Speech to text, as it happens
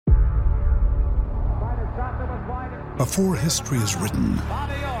Before history is written,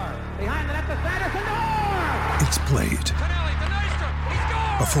 it's played.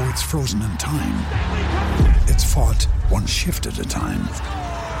 Before it's frozen in time, it's fought one shift at a time.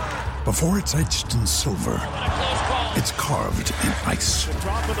 Before it's etched in silver, it's carved in ice.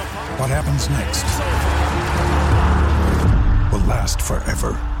 What happens next will last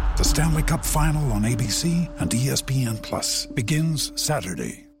forever. The Stanley Cup Final on ABC and ESPN Plus begins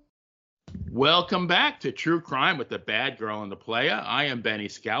Saturday. Welcome back to True Crime with the Bad Girl and the Playa. I am Benny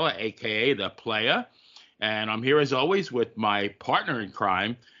Scala, a.k.a. The Playa, and I'm here as always with my partner in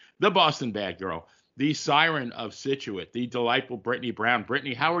crime, the Boston Bad Girl, the siren of Scituate, the delightful Brittany Brown.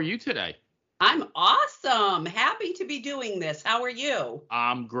 Brittany, how are you today? I'm awesome. Happy to be doing this. How are you?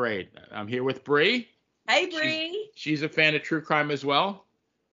 I'm great. I'm here with Bree. Hey, Bree. She's a fan of true crime as well,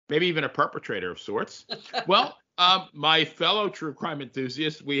 maybe even a perpetrator of sorts. Well, my fellow true crime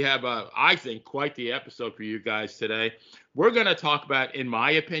enthusiasts, we have, I think, quite the episode for you guys today. We're going to talk about, in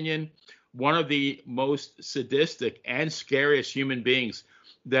my opinion, one of the most sadistic and scariest human beings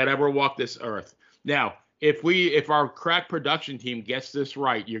that ever walked this earth. Now, if our crack production team gets this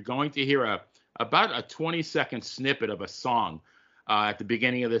right, you're going to hear about a 20-second snippet of a song at the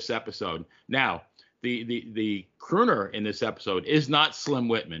beginning of this episode. Now, the crooner in this episode is not Slim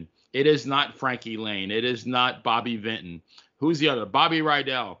Whitman. It is not Frankie Lane. It is not Bobby Vinton. Who's the other? Bobby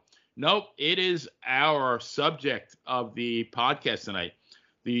Rydell. Nope, it is our subject of the podcast tonight,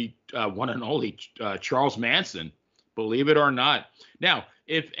 the one and only Charles Manson, believe it or not. Now,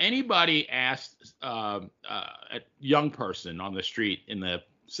 if anybody asked a young person on the street in the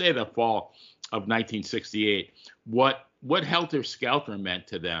fall of 1968 what Helter Skelter meant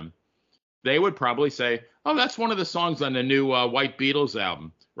to them, they would probably say, oh, that's one of the songs on the new White Beatles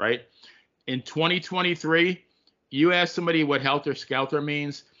album, right? In 2023, you ask somebody what Helter Skelter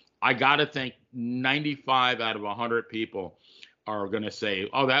means, I got to think 95 out of 100 people are going to say,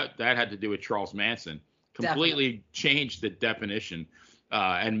 oh, that had to do with Charles Manson. Completely Definitely. Changed the definition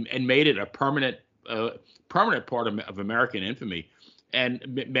and made it a permanent part of American infamy.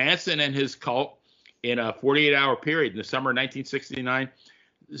 And Manson and his cult, in a 48-hour period in the summer of 1969,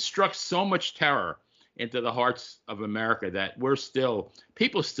 struck so much terror into the hearts of America that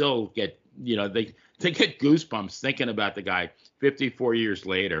people still get, they get goosebumps thinking about the guy 54 years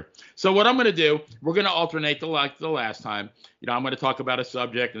later. So what I'm going to do, we're going to alternate like the last time. I'm going to talk about a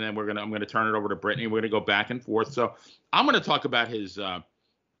subject, and then I'm going to turn it over to Brittany. We're going to go back and forth. So I'm going to talk about his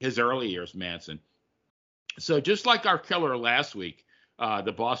early years, Manson. So just like our killer last week,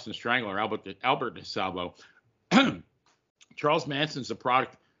 the Boston Strangler, Albert DeSalvo, Charles Manson's the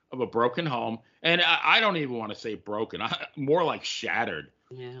product of a broken home, and I don't even want to say broken, more like shattered.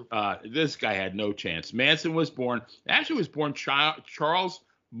 Yeah. This guy had no chance. Manson was born Charles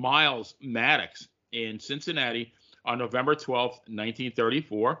Miles Maddox in Cincinnati on November 12th,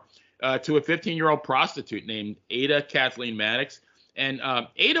 1934, to a 15-year-old prostitute named Ada Kathleen Maddox. And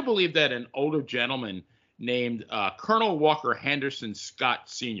Ada believed that an older gentleman named Colonel Walker Henderson Scott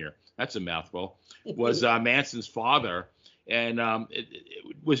Sr., that's a mouthful, was Manson's father. And it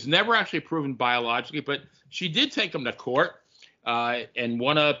was never actually proven biologically, but she did take him to court and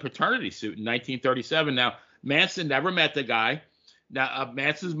won a paternity suit in 1937. Now, Manson never met the guy. Now,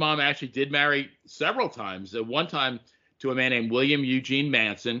 Manson's mom actually did marry several times. One time to a man named William Eugene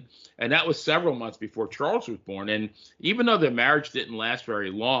Manson, and that was several months before Charles was born. And even though their marriage didn't last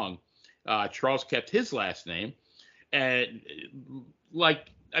very long, Charles kept his last name. And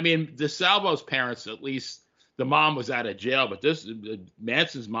DeSalvo's parents, at least, the mom was out of jail, but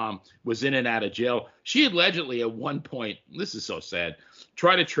Manson's mom was in and out of jail. She allegedly at one point, this is so sad,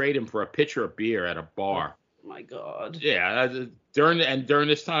 tried to trade him for a pitcher of beer at a bar. Oh my God. Yeah. During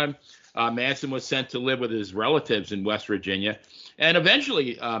this time, Manson was sent to live with his relatives in West Virginia. And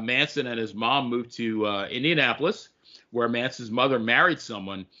eventually, Manson and his mom moved to Indianapolis, where Manson's mother married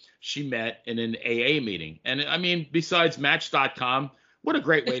someone she met in an AA meeting. And I mean, besides Match.com, what a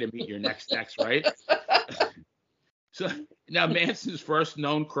great way to meet your next ex, right? So now Manson's first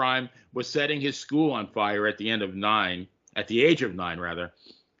known crime was setting his school on fire at the age of 9, rather.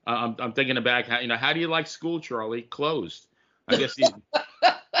 I'm thinking back, how do you like school, Charlie? Closed. I guess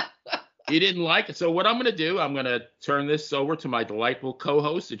he didn't like it. So what I'm going to do, I'm going to turn this over to my delightful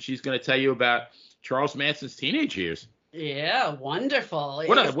co-host, and she's going to tell you about Charles Manson's teenage years. Yeah, wonderful.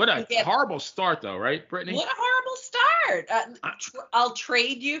 What a horrible start, though, right, Brittany? What a horrible start. I'll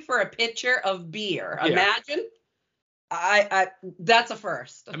trade you for a pitcher of beer. Yeah. Imagine. That's a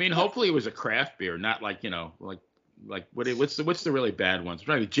first. I mean, hopefully it was a craft beer, not like what's the really bad ones?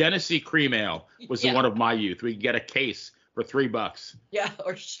 Right, Genesee Cream Ale was the one of my youth. We could get a case for $3. Yeah,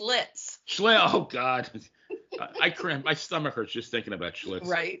 or Schlitz. Oh God. I cramp. My stomach hurts just thinking about Schlitz.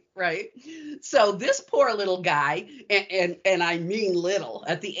 Right. So this poor little guy, and I mean little,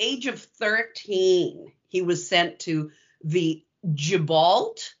 at the age of 13, he was sent to the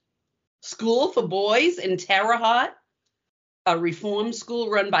Gibault School for Boys in Terre Haute, a reform school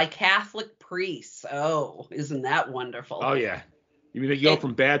run by Catholic priests. Oh, isn't that wonderful? Oh, yeah. You mean they go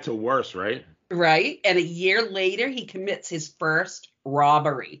from bad to worse, right? Right. And a year later, he commits his first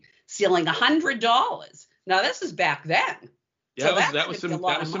robbery, stealing $100. Now, this is back then. Yeah, So that was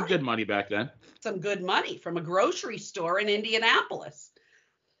some good money back then. Some good money from a grocery store in Indianapolis.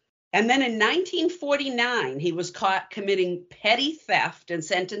 And then in 1949, he was caught committing petty theft and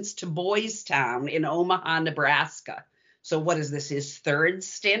sentenced to Boys Town in Omaha, Nebraska. So what is this, his third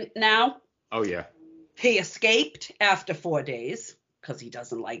stint now? Oh, yeah. He escaped after 4 days because he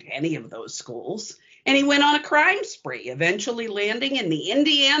doesn't like any of those schools. And he went on a crime spree, eventually landing in the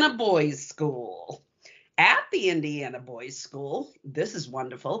Indiana Boys School. At the Indiana Boys School, this is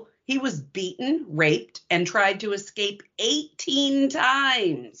wonderful, he was beaten, raped, and tried to escape 18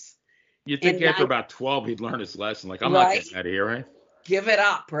 times. You'd think after about 12, he'd learn his lesson. Like, I'm not getting out of here, right? Give it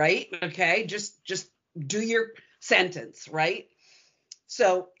up, right? Okay, just do your sentence, right?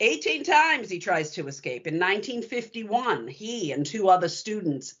 So 18 times he tries to escape. In 1951, he and 2 other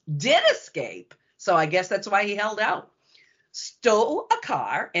students did escape. So I guess that's why he held out. Stole a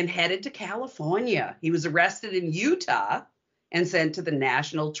car and headed to California. He was arrested in Utah and sent to the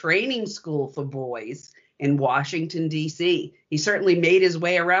National Training School for Boys in Washington, D.C. He certainly made his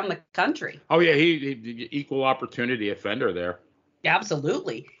way around the country. Oh, yeah, he equal opportunity offender there.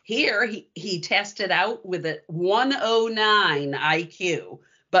 Absolutely. Here, he tested out with a 109 IQ,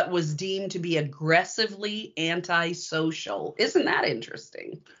 but was deemed to be aggressively antisocial. Isn't that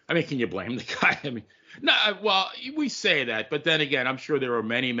interesting? I mean, can you blame the guy? I mean, no, well, we say that, but then again, I'm sure there were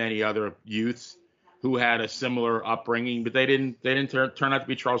many, many other youths who had a similar upbringing, but they didn't turn out to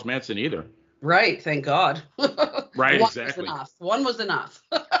be Charles Manson either. Right. Thank God. Right. Exactly. One was enough.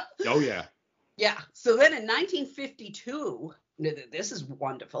 Oh, yeah. Yeah. So then in 1952, this is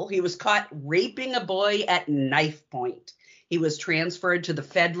wonderful. He was caught raping a boy at knife point. He was transferred to the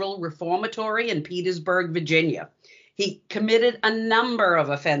Federal Reformatory in Petersburg, Virginia. He committed a number of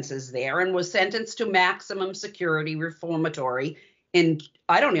offenses there and was sentenced to maximum security reformatory in,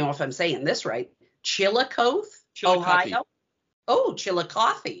 I don't know if I'm saying this right, Chillicothe, Ohio. Oh,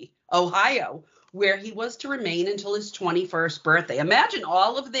 Chillicothe, Ohio, where he was to remain until his 21st birthday. Imagine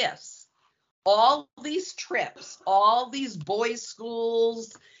all of this, all these trips, all these boys'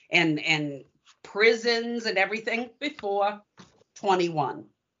 schools and prisons and everything before 21.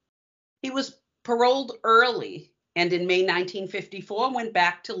 He was paroled early and in May 1954 went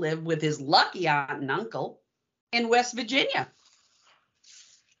back to live with his lucky aunt and uncle in West Virginia.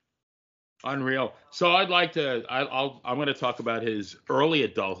 Unreal. So I'm going to talk about his early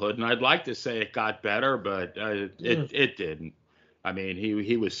adulthood, and I'd like to say it got better, but it didn't. I mean,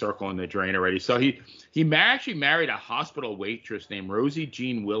 he was circling the drain already. So he actually married a hospital waitress named Rosie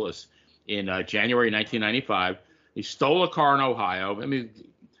Jean Willis in January 1995. He stole a car in Ohio. I mean,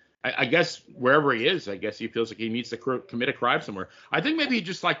 I guess wherever he is, I guess he feels like he needs to commit a crime somewhere. I think maybe he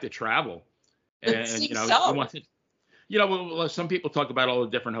just liked to travel, and he wanted. Well, some people talk about all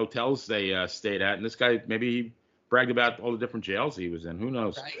the different hotels they stayed at, and this guy maybe bragged about all the different jails he was in. Who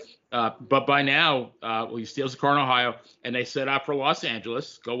knows? Right. But by now, he steals a car in Ohio, and they set out for Los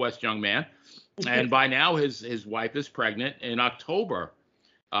Angeles. Go West, young man. And by now, his wife is pregnant in October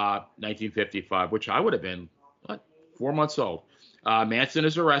 1955, which I would have been 4 months old. Manson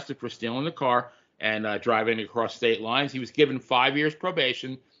is arrested for stealing the car and driving across state lines. He was given 5 years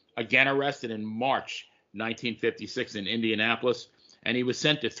probation, again arrested in March 1956 in Indianapolis, and he was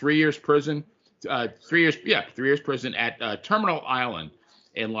sent to 3 years prison. 3 years prison at Terminal Island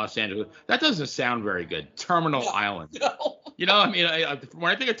in Los Angeles. That doesn't sound very good. Terminal Island. No. I mean,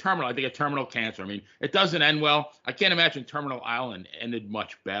 when I think of terminal, I think of terminal cancer. I mean, it doesn't end well. I can't imagine Terminal Island ended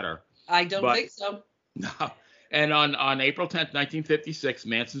much better. I don't think so. No. And on April 10th, 1956,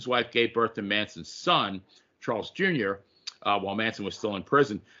 Manson's wife gave birth to Manson's son, Charles Jr., while Manson was still in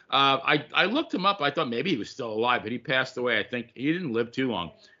prison. I looked him up. I thought maybe he was still alive, but he passed away. I think he didn't live too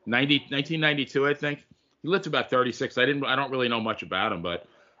long. 1992, I think. He lived to about 36. I don't really know much about him, but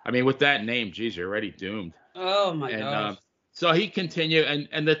I mean, with that name, geez, you're already doomed. Oh my God. So he continued,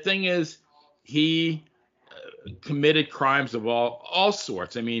 and the thing is, he committed crimes of all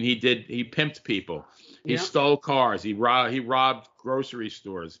sorts. I mean, he pimped people. He stole cars. He robbed grocery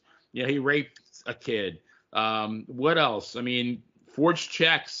stores. He raped a kid. What else? I mean, forged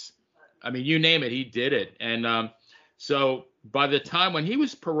checks. I mean, you name it, he did it. And so by the time when he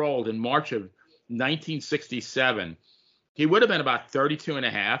was paroled in March of 1967, he would have been about 32 and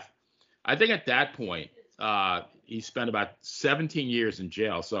a half. I think at that point, he spent about 17 years in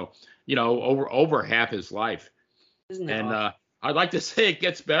jail. So, over half his life. Isn't that And awesome? I'd like to say it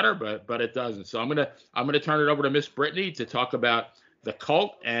gets better, but it doesn't. So I'm gonna turn it over to Miss Brittany to talk about the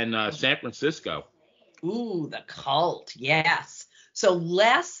Cult and San Francisco. Ooh, the Cult, yes. So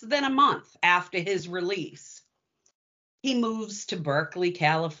less than a month after his release, he moves to Berkeley,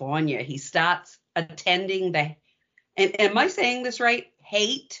 California. He starts attending and am I saying this right?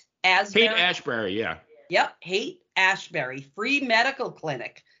 Haight-Ashbury? Haight-Ashbury, yeah. Yep, Haight-Ashbury Free Medical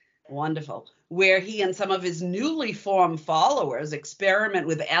Clinic. Wonderful. Where he and some of his newly formed followers experiment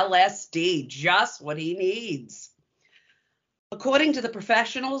with LSD, just what he needs. According to the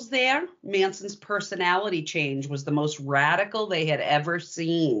professionals there, Manson's personality change was the most radical they had ever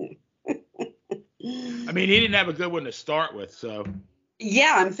seen. I mean, he didn't have a good one to start with, so.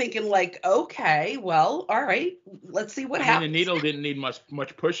 Yeah, I'm thinking like, okay, well, all right, let's see what happens. The needle didn't need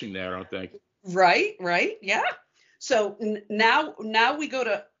much pushing there, I don't think. Right, yeah. So now we go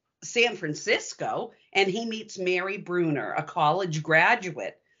to San Francisco, and he meets Mary Bruner, a college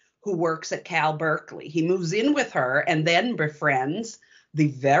graduate who works at Cal Berkeley. He moves in with her and then befriends the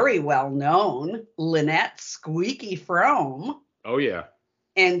very well-known Lynette Squeaky Frome. Oh, yeah.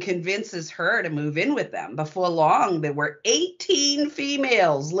 And convinces her to move in with them. Before long, there were 18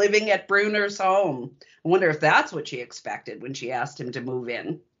 females living at Bruner's home. I wonder if that's what she expected when she asked him to move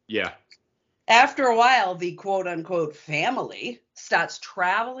in. Yeah. After a while, the quote-unquote family starts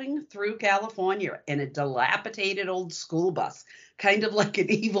traveling through California in a dilapidated old school bus, kind of like an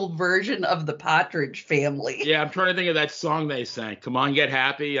evil version of the Partridge Family. Yeah, I'm trying to think of that song they sang. Come on, get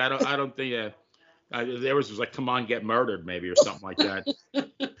happy. I don't think there was like Come on, get murdered maybe or something like that.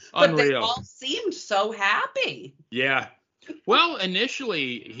 But Unreal. they all seemed so happy. Yeah. Well,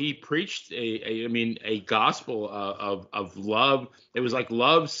 initially he preached a gospel of love. It was like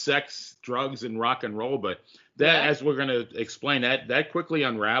love, sex, drugs, and rock and roll. But that, as we're going to explain, that quickly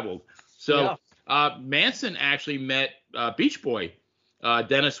unraveled. So Manson actually met Beach Boy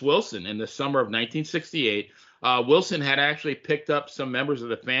Dennis Wilson in the summer of 1968. Wilson had actually picked up some members of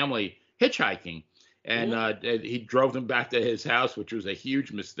the family hitchhiking, and he drove them back to his house, which was a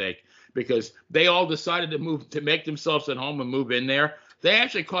huge mistake because they all decided to make themselves at home and move in there. They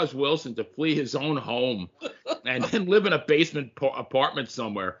actually caused Wilson to flee his own home and then live in a basement apartment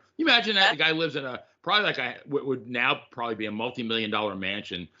somewhere. You imagine that the guy lives in would now probably be a multi-million-dollar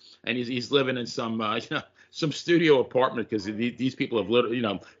mansion, and he's living in some studio apartment because these people have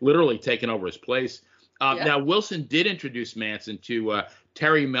literally taken over his place. Now Wilson did introduce Manson to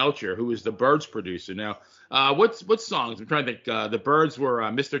Terry Melcher, who was the Byrds producer. Now, what songs? I'm trying to think. The Byrds were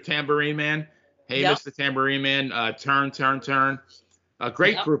Mr. Tambourine Man, Hey Mr. Tambourine Man, Turn Turn Turn. A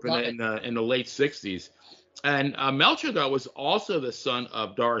great group in the late 60s. And Melcher, though, was also the son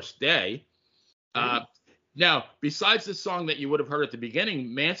of Doris Day. Now, besides the song that you would have heard at the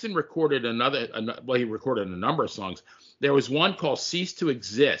beginning, Manson recorded he recorded a number of songs. There was one called Cease to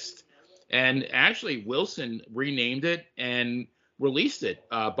Exist. And actually, Wilson renamed it and released it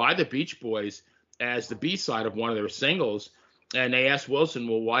by the Beach Boys as the B-side of one of their singles. And they asked Wilson,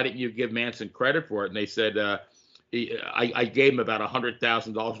 well, why didn't you give Manson credit for it? And they said, I gave him about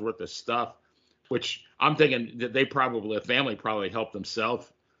 $100,000 worth of stuff, which I'm thinking that the family probably helped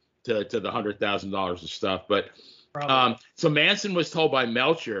themselves to the $100,000 of stuff. But so Manson was told by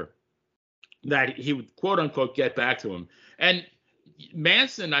Melcher that he would, quote unquote, get back to him. And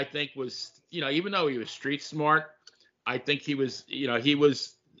Manson, I think, was, even though he was street smart, I think he took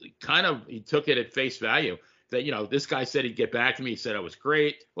it at face value that, this guy said he'd get back to me. He said it was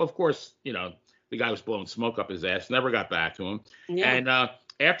great. Well, of course, the guy was blowing smoke up his ass, never got back to him. Yeah. And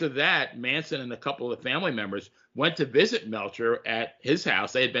after that, Manson and a couple of family members went to visit Melcher at his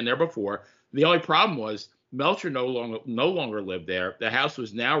house. They had been there before. The only problem was Melcher no longer lived there. The house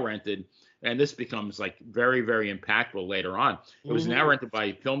was now rented. And this becomes like very, very impactful later on. It was now rented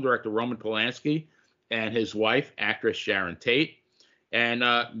by film director Roman Polanski and his wife, actress Sharon Tate. And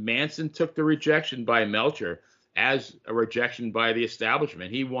Manson took the rejection by Melcher as a rejection by the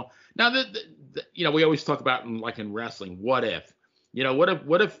establishment. He won. Now, we always talk about in wrestling, what if?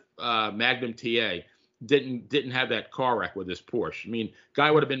 What if Magnum TA didn't have that car wreck with his Porsche? I mean,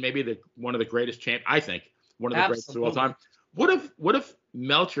 guy would have been maybe one of the greatest I think one of the greatest of all time. What if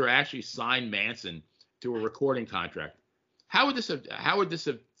Melcher actually signed Manson to a recording contract? How would this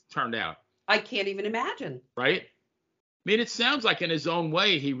have turned out? I can't even imagine. Right? I mean, it sounds like in his own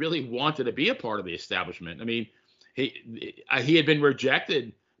way he really wanted to be a part of the establishment. I mean, he had been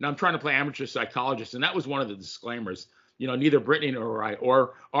rejected. Now I'm trying to play amateur psychologist, and that was one of the disclaimers. neither Brittany nor I,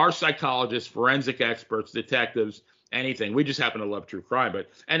 or our psychologists, forensic experts, detectives, anything. We just happen to love true crime,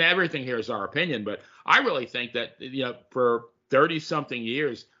 and everything here is our opinion. But I really think that, for 30 something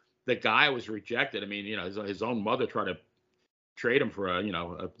years, the guy was rejected. I mean, his own mother tried to trade him for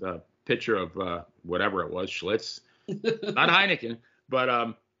a pitcher of whatever it was, Schlitz, not Heineken, but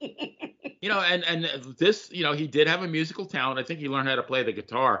and this, he did have a musical talent. I think he learned how to play the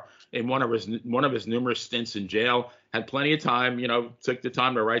guitar in one of his numerous stints in jail. Had plenty of time, took the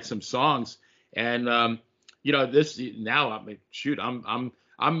time to write some songs. And this now, I mean, shoot,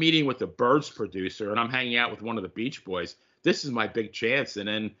 I'm meeting with the Byrds producer, and I'm hanging out with one of the Beach Boys. This is my big chance. And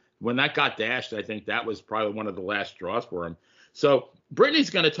then when that got dashed, I think that was probably one of the last straws for him. So Brittany's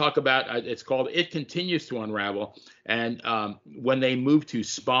going to talk about, it's called It Continues to Unravel, and when they moved to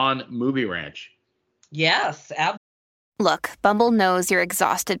Spawn Movie Ranch. Yes. Look, Bumble knows you're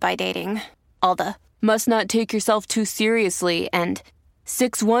exhausted by dating. All the, must not take yourself too seriously, and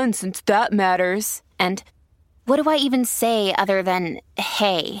 6'1" since that matters, and what do I even say other than,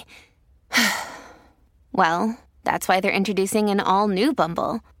 hey? Well, that's why they're introducing an all-new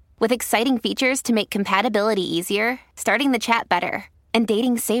Bumble. With exciting features to make compatibility easier, starting the chat better, and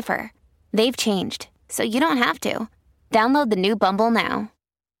dating safer. They've changed, so you don't have to. Download the new Bumble now.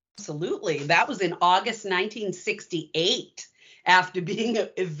 Absolutely. That was in August 1968. After being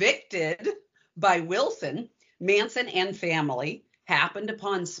evicted by Wilson, Manson and family happened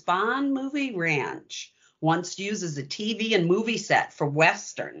upon Spawn Movie Ranch, once used as a TV and movie set for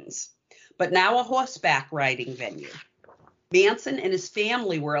Westerns, but now a horseback riding venue. Manson and his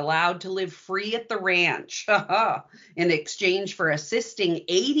family were allowed to live free at the ranch in exchange for assisting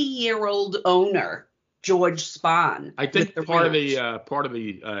 80-year-old owner George Spahn. I think part of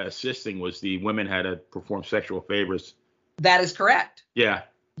the assisting was the women had to perform sexual favors. That is correct. Yeah.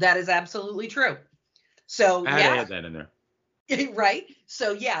 That is absolutely true. So I had that in there. Right.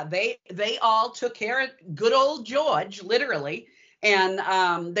 So yeah, they all took care of good old George, literally.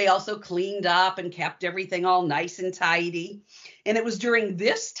 And they also cleaned up and kept everything all nice and tidy. And it was during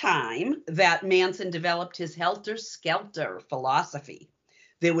this time that Manson developed his helter-skelter philosophy.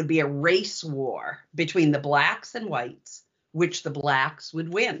 There would be a race war between the blacks and whites, which the blacks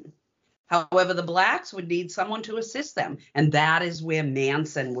would win. However, the blacks would need someone to assist them. And that is where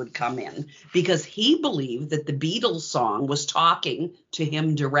Manson would come in, because he believed that the Beatles song was talking to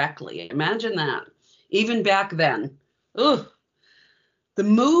him directly. Imagine that. Even back then. Ugh. The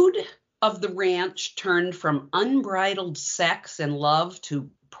mood of the ranch turned from unbridled sex and love to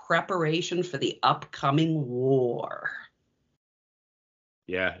preparation for the upcoming war.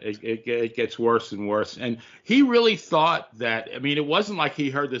 Yeah, it gets worse and worse. And he really thought that, I mean, it wasn't like he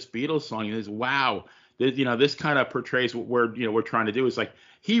heard this Beatles song and he's, wow, this kind of portrays what we're trying to do. It's like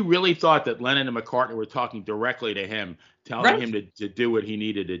he really thought that Lennon and McCartney were talking directly to him, telling him to do what he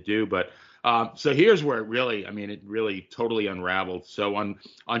needed to do. But so here's where it really totally unraveled. So on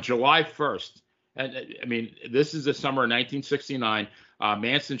July 1st, and I mean, this is the summer of 1969,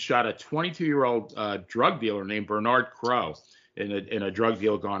 Manson shot a 22-year-old drug dealer named Bernard Crowe in a drug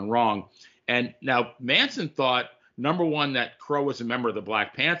deal gone wrong. And now Manson thought, number one, that Crowe was a member of the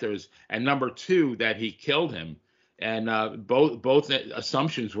Black Panthers, and number two, that he killed him. And both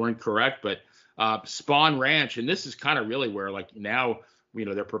assumptions weren't correct, but Spawn Ranch, and this is kind of really where, like, now,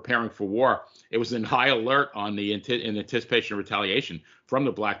 they're preparing for war. It was in high alert in anticipation of retaliation from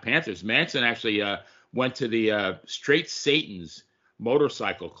the Black Panthers. Manson actually went to the Straight Satan's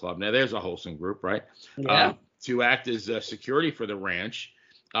motorcycle club. Now, there's a wholesome group, right? Yeah. To act as security for the ranch.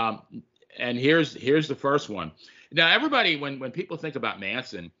 And here's the first one. Now, everybody, when people think about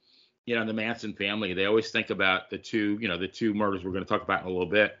Manson, the Manson family, they always think about the two murders we're going to talk about in a little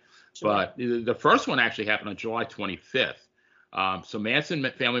bit. Sure. But the first one actually happened on July 25th. So Manson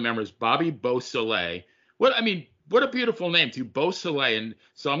family members Bobby Beausoleil. What a beautiful name too, Beausoleil. And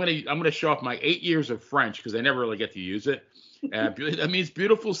so I'm gonna show off my 8 years of French because I never really get to use it. That means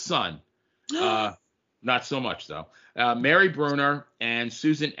beautiful son. Not so much though. Mary Bruner and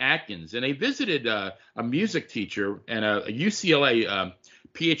Susan Atkins, and they visited a music teacher and a UCLA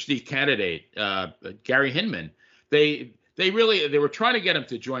PhD candidate, Gary Hinman. They were trying to get him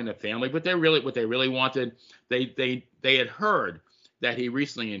to join the family, but what they really wanted, they had heard that he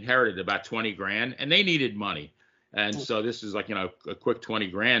recently inherited about $20,000 and they needed money. And so this is like, a quick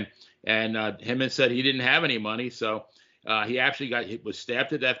 $20,000. And Hinman said he didn't have any money. So he actually was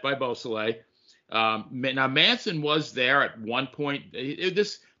stabbed to death by Beausoleil. Now Manson was there at one point.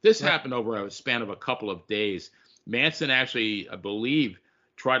 This happened over a span of a couple of days. Manson actually, I believe,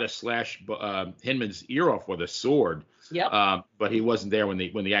 tried to slash Hinman's ear off with a sword. Yep. But he wasn't there when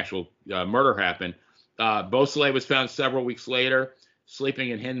the actual murder happened. Beausoleil was found several weeks later, sleeping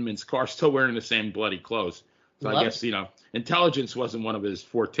in Hinman's car, still wearing the same bloody clothes. So I guess, intelligence wasn't one of his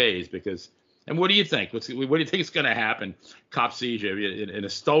fortes because. And what do you think? What do you think is going to happen? Cop sees you in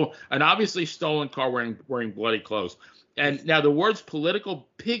an obviously stolen car wearing bloody clothes. And now the words "political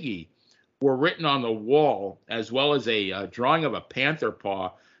piggy" were written on the wall, as well as a drawing of a panther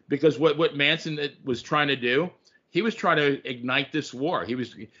paw, because what Manson was trying to do, he was trying to ignite this war. He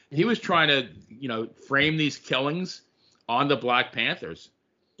was trying to frame these killings on the Black Panthers.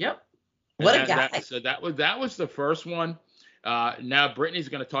 Yep. What a guy. So that was the first one. Now Brittany's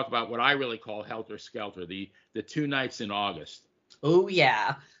going to talk about what I really call Helter Skelter, the 2 nights in August. Oh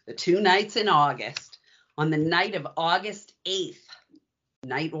yeah, the 2 nights in August. On the night of August 8th,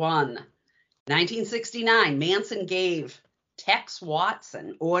 night 1, 1969, Manson gave Tex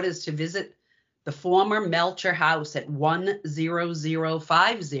Watson orders to visit the former Melcher house at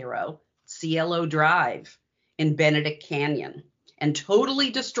 10050 Cielo Drive in Benedict Canyon and totally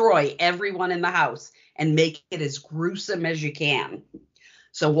destroy everyone in the house and make it as gruesome as you can.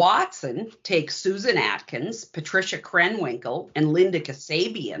 So Watson takes Susan Atkins, Patricia Krenwinkel, and Linda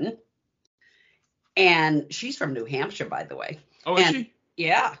Kasabian. And she's from New Hampshire, by the way. Oh, is she?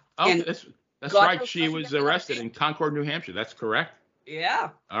 Yeah. Oh, and that's right. She was arrested in Concord, New Hampshire. That's correct.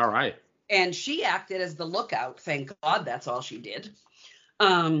 Yeah. All right. And she acted as the lookout. Thank God that's all she did.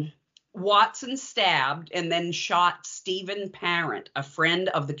 Watson stabbed and then shot Stephen Parent, a friend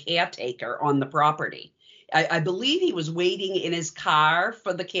of the caretaker on the property. I believe he was waiting in his car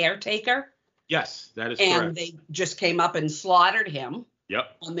for the caretaker. Yes, that is correct. And they just came up and slaughtered him.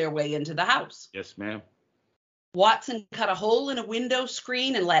 Yep. On their way into the house. Yes, ma'am. Watson cut a hole in a window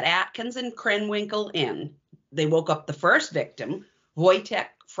screen and let Atkins and Krenwinkel in. They woke up the first victim, Wojtek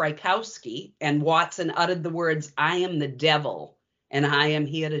Frykowski, and Watson uttered the words, "I am the devil, and I am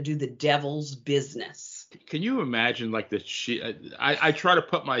here to do the devil's business." Can you imagine I try to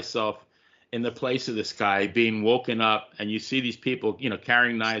put myself in the place of this guy being woken up, and you see these people,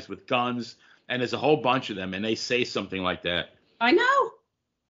 carrying knives with guns, and there's a whole bunch of them, and they say something like that. I know.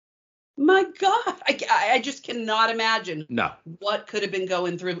 My God, I just cannot imagine what could have been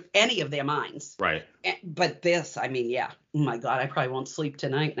going through any of their minds. Right. But this, yeah. Oh my God, I probably won't sleep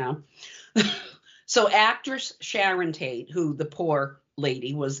tonight now. So actress Sharon Tate, who the poor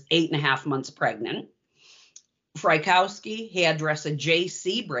lady was 8.5 months pregnant. Frykowski, hairdresser Jay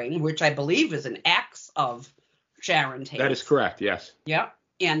Sebring, which I believe is an ex of Sharon Tate. That is correct, yes. Yeah.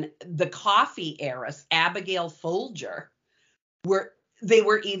 And the coffee heiress, Abigail Folger, were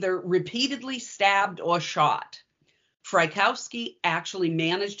either repeatedly stabbed or shot. Frykowski actually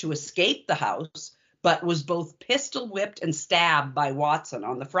managed to escape the house, but was both pistol whipped and stabbed by Watson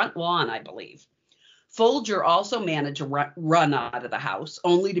on the front lawn, I believe. Folger also managed to run out of the house,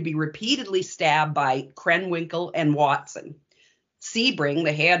 only to be repeatedly stabbed by Krenwinkel and Watson. Sebring,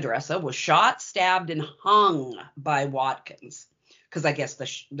 the hairdresser, was shot, stabbed, and hung by Watkins, because I guess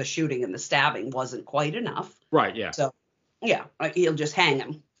the shooting and the stabbing wasn't quite enough. Right, yeah. So, yeah, he'll just hang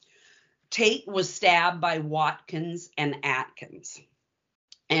him. Tate was stabbed by Watkins and Atkins.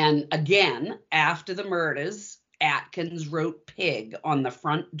 And again, after the murders, Atkins wrote "pig" on the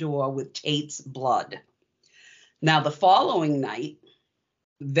front door with Tate's blood. Now, the following night,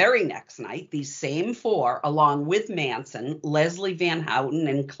 very next night, these same 4, along with Manson, Leslie Van Houten,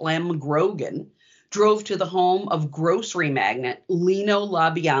 and Clem Grogan, drove to the home of grocery magnate Lino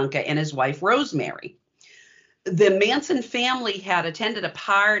LaBianca and his wife Rosemary. The Manson family had attended a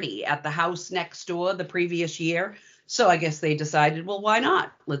party at the house next door the previous year, so I guess they decided, well, why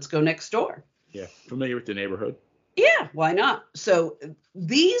not? Let's go next door. Yeah, familiar with the neighborhood. Yeah, why not? So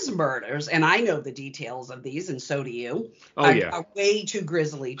these murders, and I know the details of these, and so do you, are way too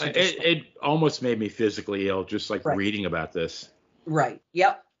grisly to describe. It almost made me physically ill just reading about this. Right.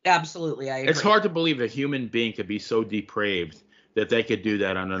 Yep. Absolutely. I agree. It's hard to believe a human being could be so depraved that they could do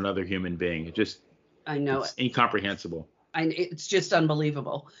that on another human being. It's incomprehensible. It's just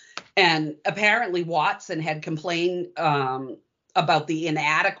unbelievable. And apparently Watson had complained about the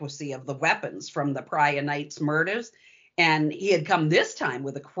inadequacy of the weapons from the prior night's murders, and he had come this time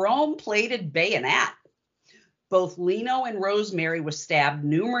with a chrome-plated bayonet. Both Lino and Rosemary were stabbed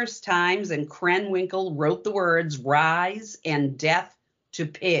numerous times, and Krenwinkel wrote the words "rise" and "death to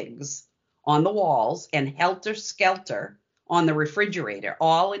pigs" on the walls, and "helter skelter" on the refrigerator,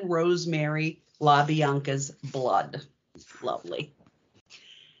 all in Rosemary LaBianca's blood. Lovely.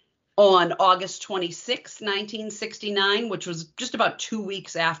 On August 26, 1969, which was just about 2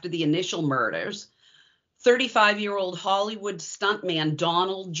 weeks after the initial murders, 35-year-old Hollywood stuntman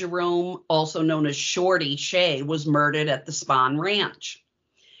Donald Jerome, also known as Shorty Shea, was murdered at the Spahn Ranch.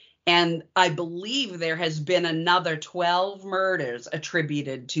 And I believe there has been another 12 murders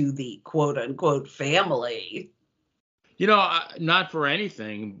attributed to the quote unquote family. Not for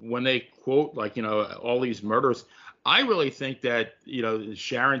anything, when they quote, like, all these murders, I really think that,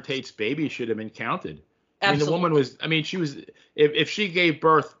 Sharon Tate's baby should have been counted. I mean, the woman was, she was, if she gave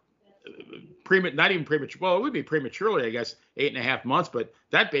birth, not even premature, well, it would be prematurely, I guess, 8.5 months, but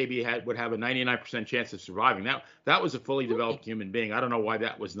that baby would have a 99% chance of surviving. That was a fully developed human being. I don't know why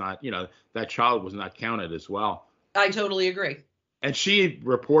that was not, that child was not counted as well. I totally agree. And she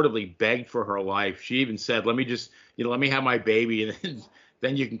reportedly begged for her life. She even said, let me have my baby, and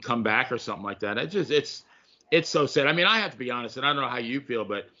then you can come back, or something like that. It's so sad. I mean, I have to be honest, and I don't know how you feel,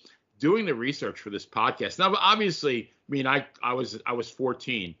 but doing the research for this podcast, now, obviously, I was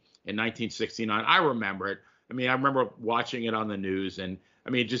 14 in 1969. I remember it. I remember watching it on the news, and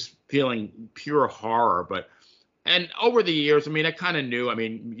just feeling pure horror. And over the years, I kind of knew,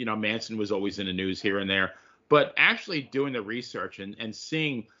 Manson was always in the news here and there, but actually doing the research and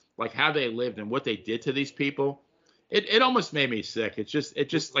seeing, like, how they lived and what they did to these people, it almost made me sick. It's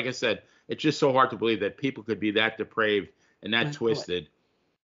just like I said, it's just so hard to believe that people could be that depraved and that twisted,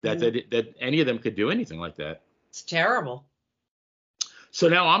 that any of them could do anything like that. It's terrible. So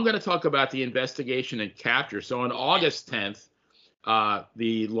now I'm going to talk about the investigation and capture. So on August 10th,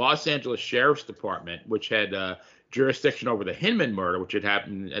 the Los Angeles Sheriff's Department, which had jurisdiction over the Hinman murder, which had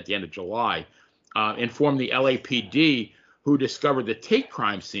happened at the end of July, informed the LAPD, who discovered the Tate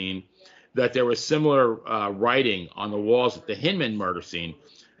crime scene, that there was similar writing on the walls at the Hinman murder scene.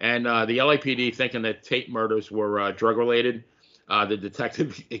 And the LAPD, thinking that Tate murders were drug-related, the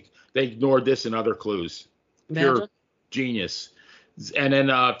detective, they ignored this and other clues. Pure genius. And then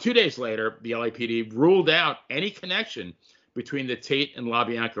 2 days later, the LAPD ruled out any connection between the Tate and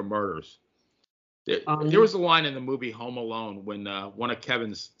LaBianca murders. There was a line in the movie Home Alone when one of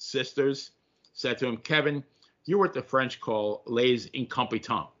Kevin's sisters said to him, "Kevin, you're what the French call les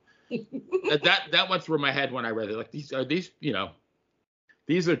incompetents." that went through my head when I read it. Like, these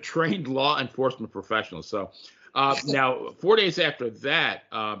are trained law enforcement professionals. So now, 4 days after that,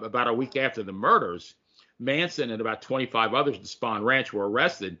 about a week after the murders, Manson and about 25 others at Spahn Ranch were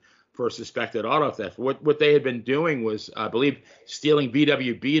arrested for suspected auto theft. What they had been doing was, I believe, stealing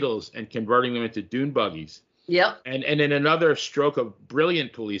VW Beetles and converting them into dune buggies. Yep. And in another stroke of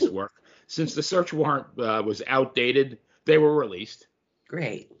brilliant police work, since the search warrant was outdated, they were released.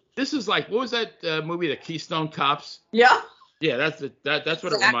 Great. This is like, what was that movie, The Keystone Cops? Yeah. Yeah, that's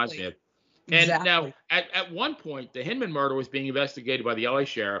what it reminds me of. And now, at one point, the Hinman murder was being investigated by the LA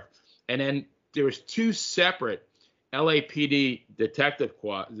sheriff, and then there was two separate LAPD detective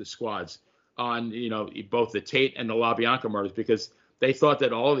squads on, both the Tate and the LaBianca murders, because they thought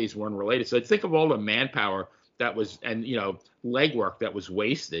that all of these weren't related. So think of all the manpower that was, and, legwork that was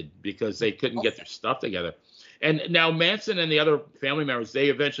wasted because they couldn't get their stuff together. And now Manson and the other family members, they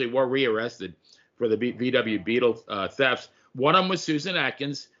eventually were rearrested for the VW Beetle thefts. One of them was Susan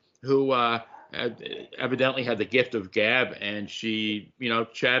Atkins, who evidently had the gift of gab, and she,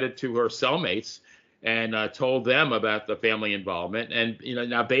 chatted to her cellmates and told them about the family involvement. And,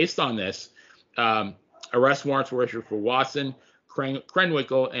 now based on this, arrest warrants were issued for Watson,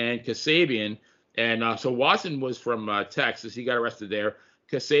 Krenwinkel, and Kasabian. And so Watson was from Texas. He got arrested there.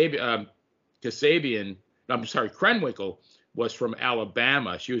 Krenwinkel was from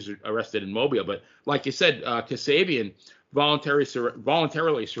Alabama. She was arrested in Mobile. But like you said, Kasabian voluntarily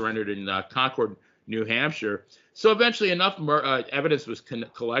surrendered in Concord, New Hampshire. So eventually enough evidence was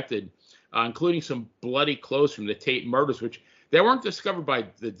collected, including some bloody clothes from the Tate murders, which they weren't discovered by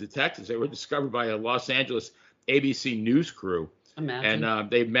the detectives. They were discovered by a Los Angeles ABC news crew. Imagine. And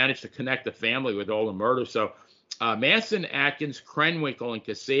they managed to connect the family with all the murders. So Manson, Atkins, Krenwinkel, and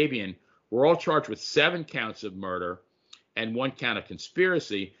Kasabian were all charged with 7 counts of murder and 1 count of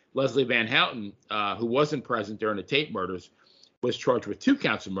conspiracy. Leslie Van Houten, who wasn't present during the Tate murders, was charged with 2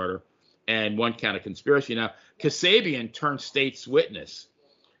 counts of murder and 1 count of conspiracy. Now, Kasabian turned state's witness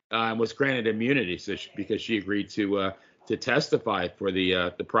and was granted immunity because she agreed to testify for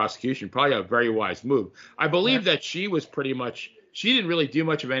the prosecution. Probably a very wise move. I believe that she didn't really do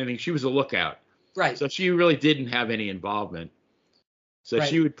much of anything. She was a lookout. Right. So she really didn't have any involvement. So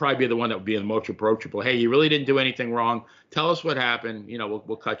she would probably be the one that would be the most approachable. Hey, you really didn't do anything wrong. Tell us what happened.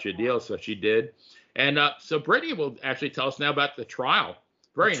 We'll cut you a deal. So she did. And so Brittany will actually tell us now about the trial.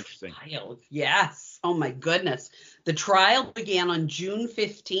 Very interesting. Yes. Oh, my goodness. The trial began on June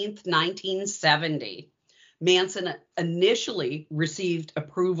 15th, 1970. Manson initially received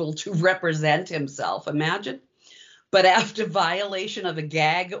approval to represent himself. Imagine. But after violation of a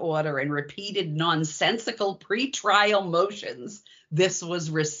gag order and repeated nonsensical pretrial motions, this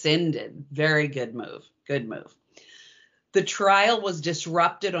was rescinded. Very good move. Good move. The trial was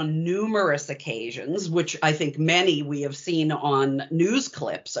disrupted on numerous occasions, which I think many we have seen on news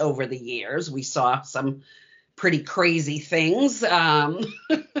clips over the years. We saw some pretty crazy things, and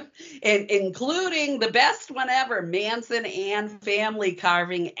including the best one ever, Manson and family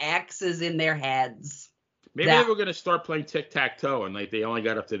carving X's in their heads. Maybe they were going to start playing tic-tac-toe and they only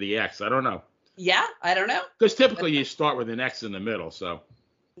got up to the X. I don't know. Yeah, I don't know. Because typically you start with an X in the middle, so.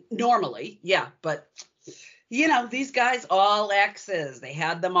 Normally, yeah, but, these guys, all X's. They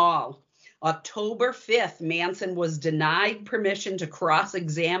had them all. October 5th, Manson was denied permission to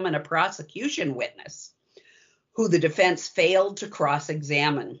cross-examine a prosecution witness who the defense failed to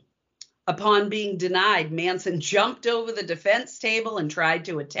cross-examine. Upon being denied, Manson jumped over the defense table and tried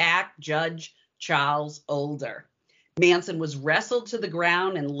to attack Judge Charles Older. Manson was wrestled to the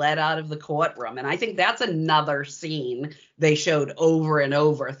ground and led out of the courtroom. And I think that's another scene they showed over and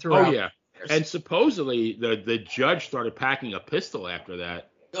over throughout. Oh, yeah. And supposedly the judge started packing a pistol after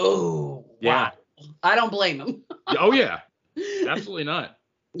that. Oh, yeah. Wow. I don't blame him. Oh, yeah. Absolutely not.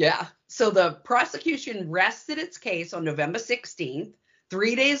 Yeah. So the prosecution rested its case on November 16th.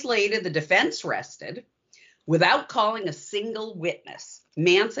 3 days later, the defense rested without calling a single witness.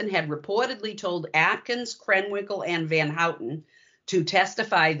 Manson had reportedly told Atkins, Krenwinkel, and Van Houten to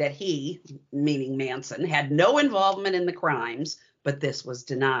testify that he, meaning Manson, had no involvement in the crimes, but this was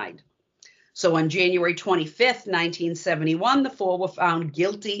denied. So on January 25th, 1971, the four were found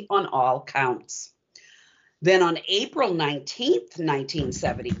guilty on all counts. Then on April 19th,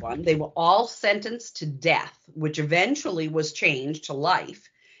 1971, they were all sentenced to death, which eventually was changed to life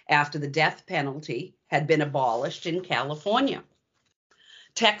after the death penalty had been abolished in California.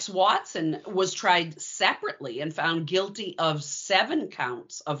 Tex Watson was tried separately and found guilty of 7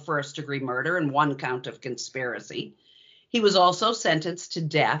 counts of first-degree murder and 1 count of conspiracy. He was also sentenced to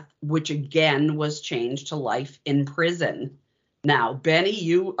death, which again was changed to life in prison. Now, Benny,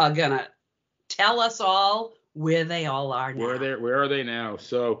 you are going to tell us all where they all are now. Where are they now?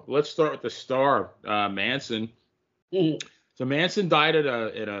 So let's start with the star, Manson. Mm. So Manson died at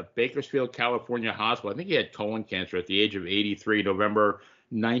a Bakersfield, California hospital. I think he had colon cancer at the age of 83, November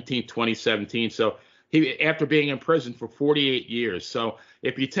 19, 2017. So after being in prison for 48 years. So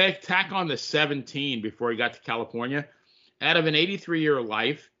if you tack on the 17 before he got to California, out of an 83-year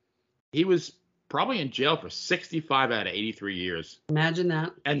life, he was probably in jail for 65 out of 83 years. Imagine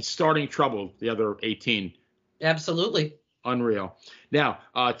that. And starting trouble the other 18. Absolutely. Unreal. Now,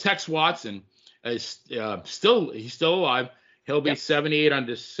 Tex Watson is still alive. He'll be 78 on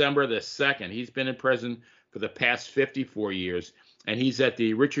December the 2nd. He's been in prison for the past 54 years, and he's at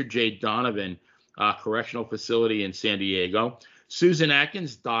the Richard J. Donovan Correctional Facility in San Diego. Susan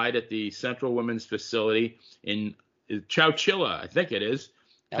Atkins died at the Central Women's Facility in Chowchilla, I think it is,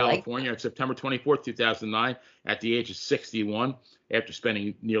 California, on September 24th, 2009, at the age of 61, after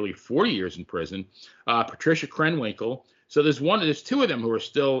spending nearly 40 years in prison. Patricia Krenwinkel. So there's 2 of them who are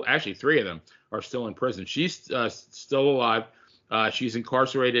still, actually 3 of them are still in prison. She's still alive. She's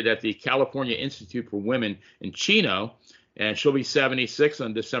incarcerated at the California Institute for Women in Chino, and she'll be 76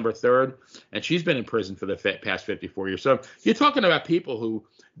 on December 3rd, and she's been in prison for the past 54 years. So you're talking about people who,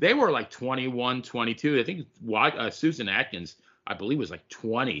 they were like 21, 22. I think Susan Atkins, I believe, was like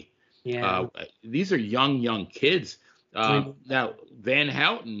 20. Yeah. These are young kids. Now, Van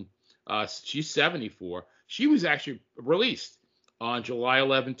Houten, she's 74. She was actually released on July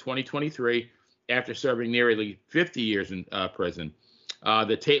 11, 2023, after serving nearly 50 years in prison.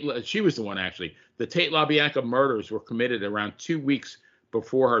 She was the one, actually. The Tate LaBianca murders were committed around 2 weeks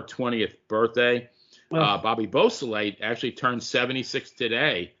before her 20th birthday. Bobby Beausoleil actually turned 76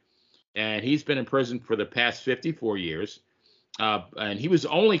 today, and he's been in prison for the past 54 years. And he was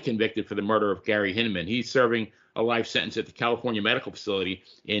only convicted for the murder of Gary Hinman. He's serving a life sentence at the California Medical Facility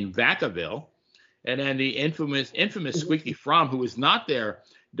in Vacaville. And then the infamous Squeaky Fromm, who was not there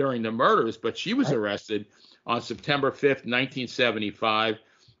during the murders, but she was arrested on September 5th, 1975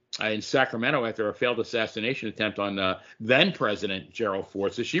 in Sacramento after a failed assassination attempt on then President Gerald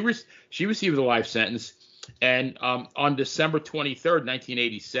Ford. So she received a life sentence. And on December 23rd,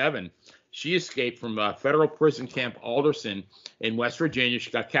 1987, she escaped from federal prison camp Alderson in West Virginia. She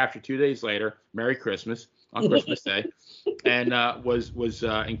got captured 2 days later. Merry Christmas, on Christmas Day, and was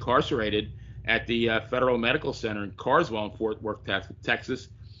incarcerated at the Federal Medical Center in Carswell in Fort Worth, Texas.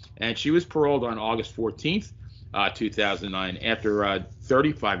 And she was paroled on August 14th, 2009, after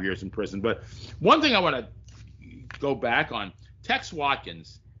 35 years in prison. But one thing I want to go back on, Tex Watson,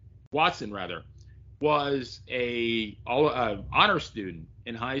 was a honor student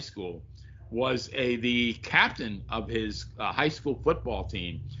in high school, was the captain of his high school football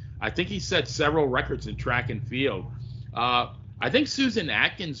team. I think he set several records in track and field. I think Susan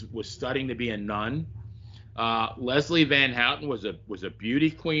Atkins was studying to be a nun. Leslie Van Houten was a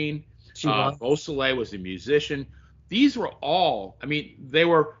beauty queen. Beausoleil was a musician. These were all, I mean, they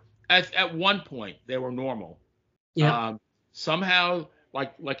were at one point they were normal. Yeah. Somehow,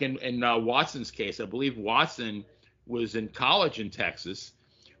 like in Watson's case, I believe Watson was in college in Texas,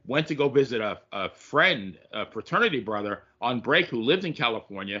 went to go visit a friend, a fraternity brother on break who lived in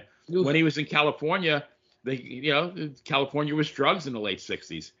California. Oof. When he was in California, California was drugs in the late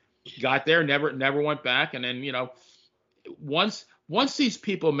 60s. Got there, never went back, and then once these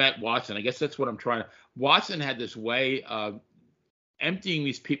people met Watson, I guess that's what I'm trying to. Watson had this way of emptying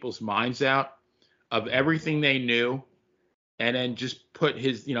these people's minds out of everything they knew, and then just put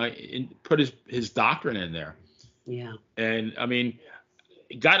his doctrine in there. Yeah. And I mean,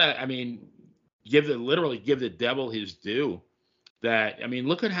 give the devil his due. That, I mean,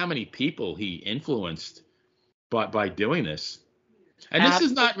 look at how many people he influenced by doing this. And this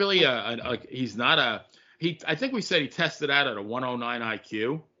is not really I think we said he tested out at a 109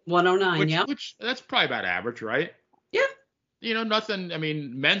 IQ. 109, Which that's probably about average, right? Yeah. Nothing. I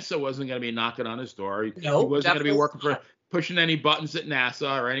mean, Mensa wasn't going to be knocking on his door. He wasn't going to be pushing any buttons at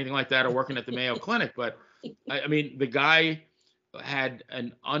NASA or anything like that, or working at the Mayo Clinic. But I mean, the guy had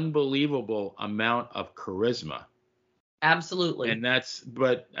an unbelievable amount of charisma. Absolutely. And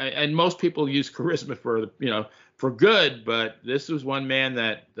most people use charisma for good, but this was one man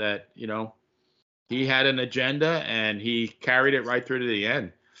that he had an agenda and he carried it right through to the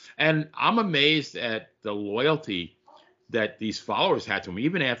end. And I'm amazed at the loyalty that these followers had to him,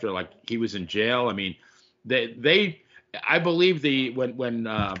 even after he was in jail. I mean, I believe when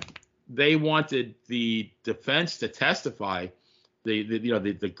they wanted the defense to testify,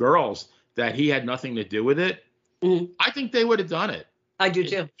 the girls, that he had nothing to do with it. Mm-hmm. I think they would have done it. I do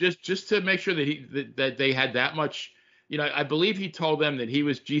too. Just to make sure that they had that much. I believe he told them that he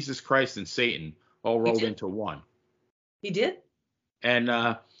was Jesus Christ and Satan all rolled into one. He did. And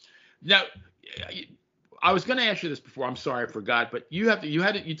now, I was going to ask you this before. I'm sorry, I forgot. But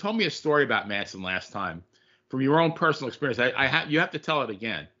you told me a story about Manson last time from your own personal experience. You have to tell it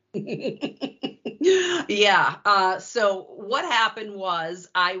again. Yeah. So what happened was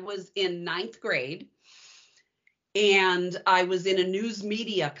I was in 9th grade. And I was in a news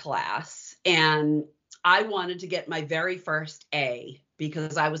media class, and I wanted to get my very first A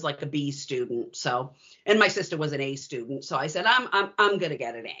because I was like a B student. So, and my sister was an A student. So I said, I'm going to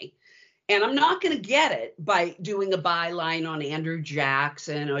get an A. And I'm not going to get it by doing a byline on Andrew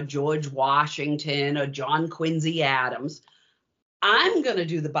Jackson or George Washington or John Quincy Adams. I'm going to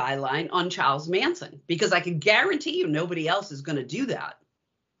do the byline on Charles Manson because I can guarantee you nobody else is going to do that.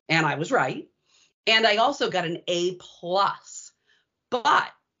 And I was right. And I also got an A+. But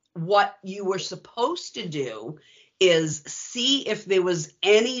what you were supposed to do is see if there was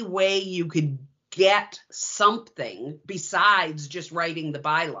any way you could get something besides just writing the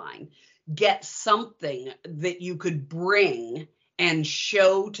byline, get something that you could bring and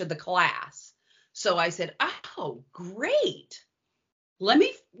show to the class. So I said, oh, great. Let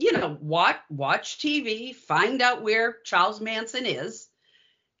me, watch TV, find out where Charles Manson is.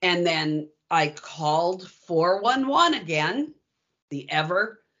 And then I called 411 again, the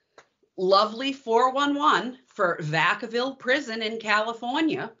ever lovely 411 for Vacaville Prison in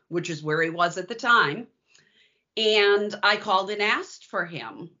California, which is where he was at the time. And I called and asked for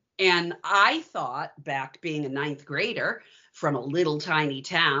him. And I thought, back being a 9th grader from a little tiny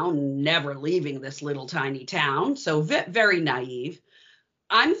town, never leaving this little tiny town, so very naive,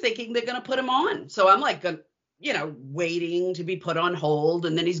 I'm thinking they're going to put him on. So I'm like, waiting to be put on hold,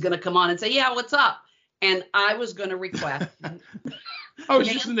 and then he's going to come on and say, yeah, what's up? And I was going to request. I was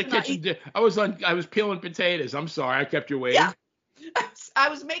just in the kitchen. I was peeling potatoes. I'm sorry. I kept you waiting. Yeah. I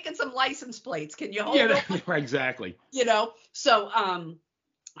was making some license plates. Can you hold on? Exactly. So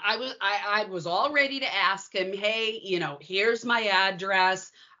I was all ready to ask him, hey, here's my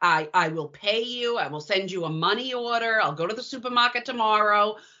address. I will pay you. I will send you a money order. I'll go to the supermarket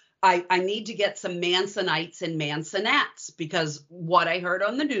tomorrow. I need to get some Mansonites and Mansonettes, because what I heard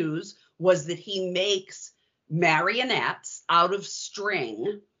on the news was that he makes marionettes out of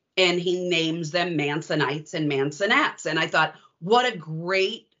string and he names them Mansonites and Mansonettes. And I thought, what a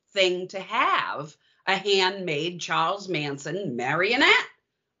great thing to have a handmade Charles Manson marionette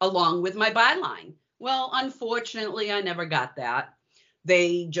along with my byline. Well, unfortunately, I never got that.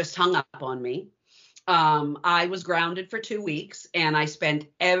 They just hung up on me. I was grounded for 2 weeks, and I spent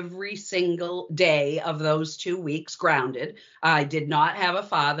every single day of those 2 weeks grounded. I did not have a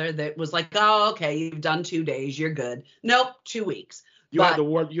father that was like, oh, okay, you've done 2 days, you're good. Nope, 2 weeks. You had the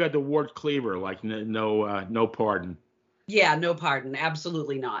Ward Cleaver, like no pardon. Yeah, no pardon.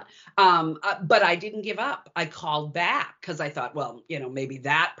 Absolutely not. But I didn't give up. I called back because I thought, well, maybe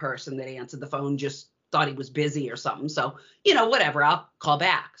that person that answered the phone just thought he was busy or something. So, whatever, I'll call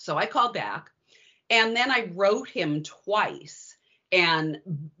back. So I called back, and then I wrote him twice. And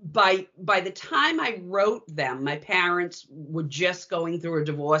by the time I wrote them, my parents were just going through a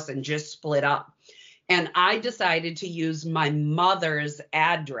divorce and just split up. And I decided to use my mother's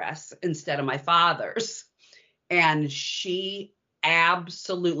address instead of my father's. And she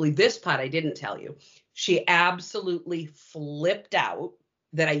absolutely, this part I didn't tell you, she absolutely flipped out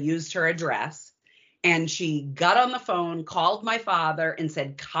that I used her address. And she got on the phone, called my father, and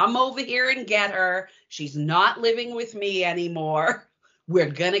said, come over here and get her. She's not living with me anymore. We're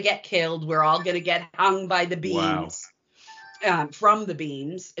going to get killed. We're all going to get hung by the beams. Wow. From the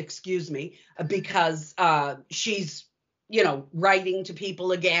beams, excuse me, because she's writing to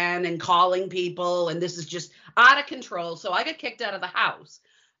people again and calling people, and this is just out of control. So I got kicked out of the house.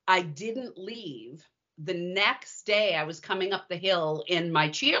 I didn't leave. The next day I was coming up the hill in my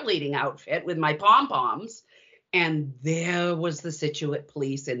cheerleading outfit with my pom-poms, and there was the Scituate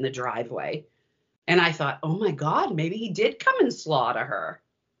police in the driveway. And I thought, oh my God, maybe he did come and slaughter her.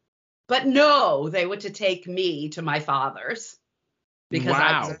 But no, they were to take me to my father's because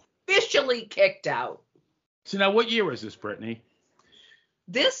I was officially kicked out. So now what year was this, Brittany?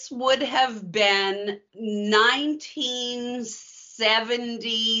 This would have been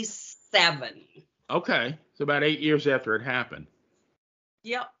 1977. Okay. So about 8 years after it happened.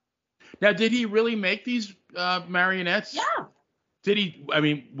 Yep. Now, did he really make these marionettes? Yeah.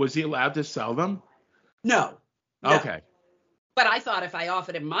 Was he allowed to sell them? No. Okay. But I thought if I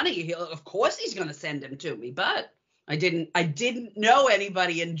offered him money, of course he's going to send them to me. But I didn't know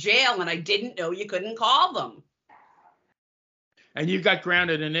anybody in jail, and I didn't know you couldn't call them. And you got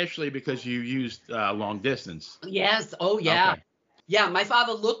grounded initially because you used long distance. Yes. Oh, yeah. Okay. Yeah, my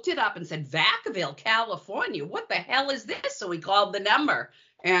father looked it up and said, Vacaville, California, what the hell is this? So he called the number.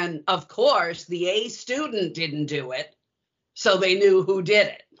 And, of course, the A student didn't do it, so they knew who did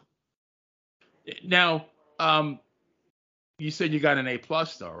it. Now, you said you got an A+,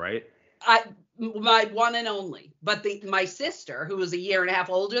 though, right? My one and only. But my sister, who was a year and a half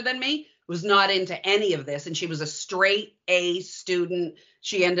older than me, was not into any of this, and she was a straight A student.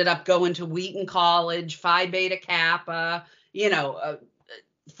 She ended up going to Wheaton College, Phi Beta Kappa,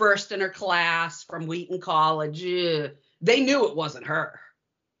 first in her class from Wheaton College. They knew it wasn't her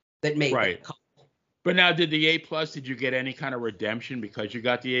that made that call. But now, did the A+, did you get any kind of redemption because you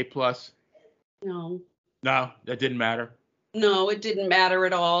got the A+? No. No, that didn't matter? No, it didn't matter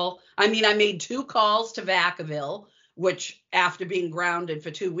at all. I mean, I made 2 calls to Vacaville, which after being grounded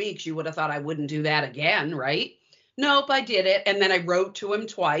for 2 weeks, you would have thought I wouldn't do that again, right? Nope, I did it. And then I wrote to him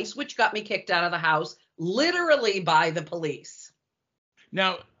twice, which got me kicked out of the house, literally by the police.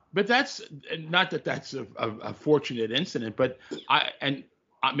 Now, but that's not that that's a fortunate incident, but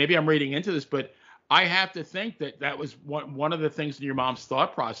maybe I'm reading into this, but I have to think that was one of the things in your mom's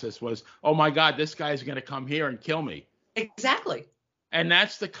thought process was, oh my God, this guy's going to come here and kill me. Exactly. And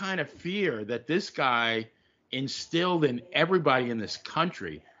that's the kind of fear that this guy instilled in everybody in this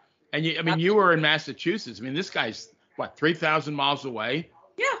country. And you were in Massachusetts. I mean, this guy's 3,000 miles away?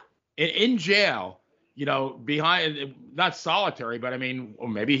 Yeah. In jail, behind, not solitary, but or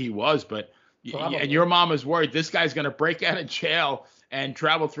maybe he was, but and your mom is worried this guy's going to break out of jail and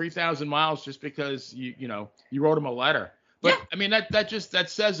travel 3,000 miles just because you wrote him a letter. But yeah. that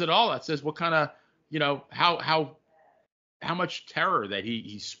says it all. That says what kind of, how much terror that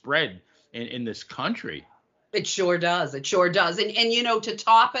he spread in this country. It sure does. It sure does. And to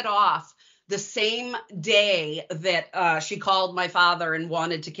top it off, the same day that she called my father and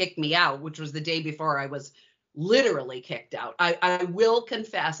wanted to kick me out, which was the day before I was literally kicked out, I will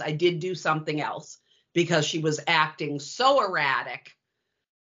confess I did do something else because she was acting so erratic.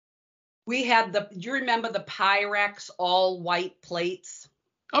 We had do you remember the Pyrex all white plates?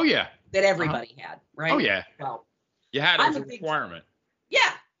 Oh, yeah. That everybody had, right? Oh, yeah. Well, you had it as a requirement.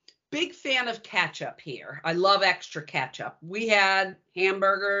 Yeah. Big fan of ketchup here. I love extra ketchup. We had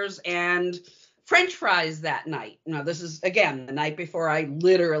hamburgers and French fries that night. Now, this is, again, the night before I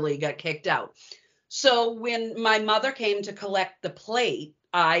literally got kicked out. So when my mother came to collect the plate,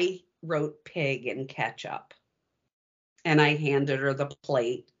 I wrote pig in ketchup. And I handed her the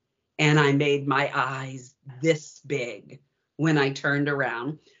plate. And I made my eyes this big when I turned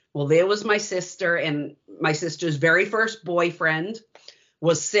around. Well, there was my sister, and my sister's very first boyfriend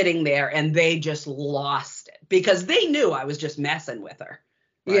was sitting there, and they just lost it because they knew I was just messing with her,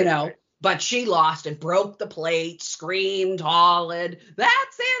 you know. Right. But she lost it, broke the plate, screamed, hollered,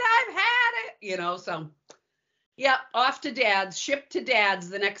 "That's it, I've had it," you know. So, yeah, off to Dad's, shipped to Dad's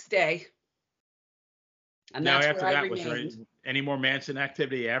the next day. And now, that's after where that, I was there remained. any more Manson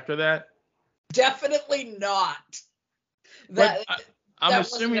activity after that? Definitely not. I'm that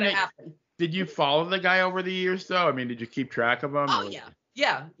assuming wasn't that. happen. Did you follow the guy over the years, though? I mean, did you keep track of him? Oh,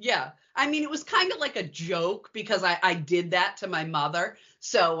 yeah. I mean, it was kind of like a joke because I did that to my mother.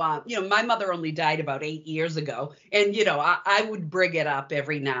 So, you know, my mother only died about 8 years ago. And, you know, I would bring it up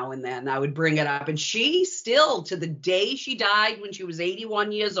every now and then. I would bring it up. And she still, to the day she died when she was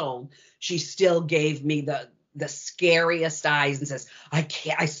 81 years old, she still gave me the scariest eyes and says,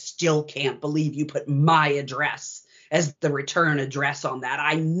 I still can't believe you put my address as the return address on that.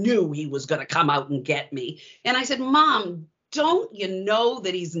 I knew he was going to come out and get me. And I said, Mom, don't you know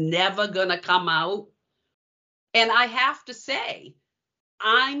that he's never going to come out? And I have to say,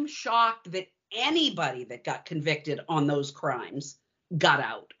 I'm shocked that anybody that got convicted on those crimes got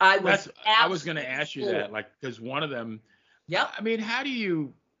out. I was going to ask you that, like, because one of them. Yeah. I mean, how do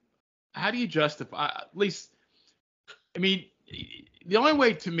you justify, at least, I mean, the only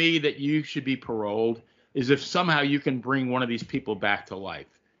way to me that you should be paroled is if somehow you can bring one of these people back to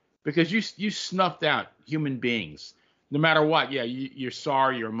life, because you snuffed out human beings. No matter what, yeah, you're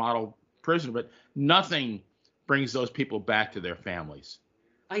sorry, you're a model prisoner, but nothing brings those people back to their families.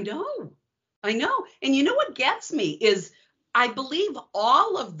 I know. And you know what gets me is I believe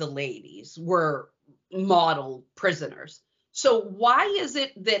all of the ladies were model prisoners. So why is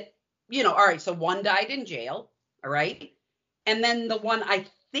it that, you know, all right, so one died in jail, all right? And then the one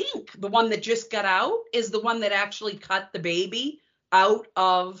that just got out is the one that actually cut the baby out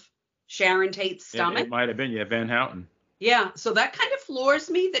of Sharon Tate's stomach. It might have been, Van Houten. Yeah, so that kind of floors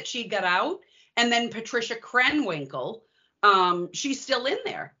me that she got out. And then Patricia Krenwinkel, she's still in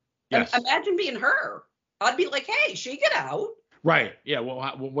there. Yes. Imagine being her. I'd be like, hey, she got out. Right. Yeah.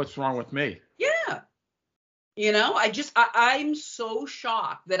 Well, what's wrong with me? Yeah. You know, I'm so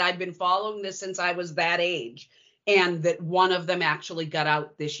shocked that I've been following this since I was that age, and that one of them actually got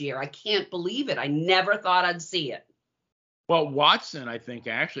out this year. I can't believe it. I never thought I'd see it. Well, Watson, I think,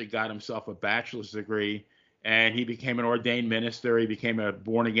 actually got himself a bachelor's degree, and he became an ordained minister. He became a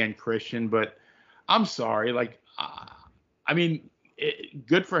born-again Christian. But I'm sorry, like, I mean,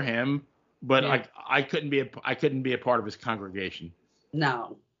 good for him, but like, I couldn't be a part of his congregation.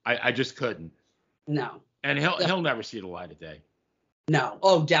 No. I just couldn't. No. And he'll never see the light of day. No.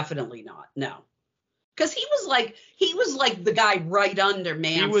 Oh, definitely not. No. Because he was like the guy right under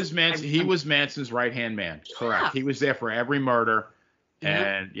Manson. He was Manson's right-hand man. Yeah. Correct. He was there for every murder.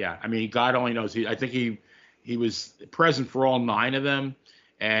 And yeah, I mean, God only knows. I think he was present for all 9 of them.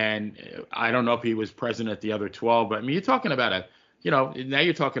 And I don't know if he was present at the other 12, but I mean, you're talking about now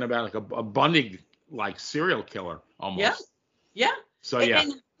you're talking about like a Bundy-like serial killer almost. Yeah. So yeah.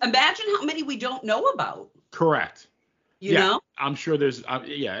 And imagine how many we don't know about. Correct. You know? I'm sure there's,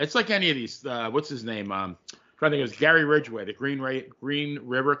 it's like any of these, what's his name? Trying to think, it was Gary Ridgway, the Green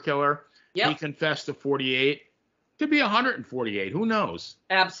River Killer. Yep. He confessed to 48. Could be 148. Who knows?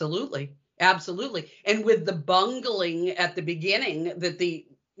 Absolutely. And with the bungling at the beginning that the,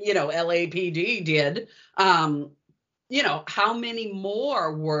 LAPD did, how many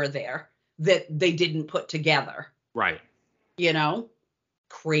more were there that they didn't put together? Right.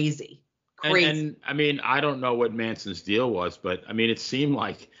 Crazy. And I mean, I don't know what Manson's deal was, but I mean, it seemed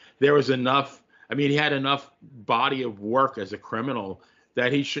like there was enough. I mean, he had enough body of work as a criminal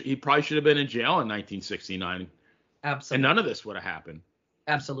that he probably should have been in jail in 1969. Absolutely. And none of this would have happened.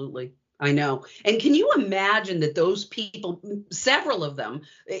 Absolutely. I know. And can you imagine that those people, several of them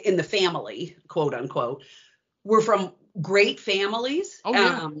in the family, quote unquote, were from great families,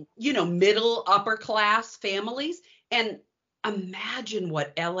 middle, upper class families. And imagine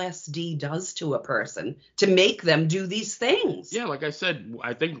what LSD does to a person to make them do these things. Yeah, like I said,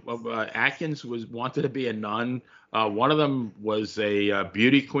 I think Atkins wanted to be a nun. One of them was a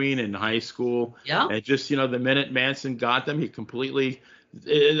beauty queen in high school. Yeah. And just, the minute Manson got them, he completely,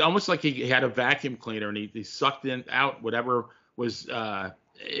 almost like he had a vacuum cleaner and he sucked out whatever was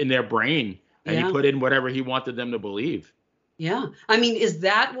in their brain, and he put in whatever he wanted them to believe. Yeah. I mean, is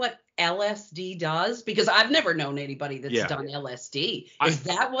that what LSD does? Because I've never known anybody that's done LSD. Is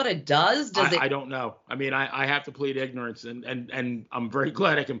that what it does? I don't know. I mean, I have to plead ignorance, and I'm very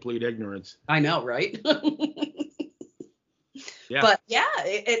glad I can plead ignorance. I know, right? Yeah. But yeah,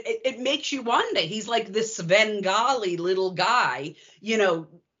 it makes you wonder. He's like this Svengali little guy,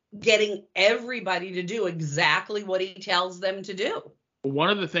 getting everybody to do exactly what he tells them to do. One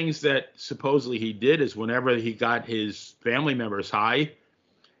of the things that supposedly he did is whenever he got his family members high,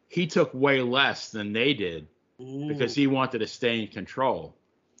 he took way less than they did because he wanted to stay in control.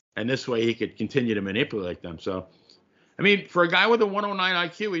 And this way he could continue to manipulate them. So, I mean, for a guy with a 109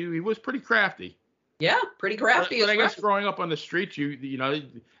 IQ, he was pretty crafty. Yeah, pretty crafty. But I guess growing up on the streets, you know,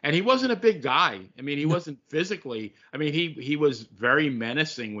 and he wasn't a big guy. I mean, he wasn't physically. I mean, he was very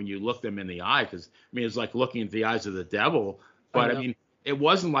menacing when you looked him in the eye, because I mean, it's like looking into the eyes of the devil. But I mean, it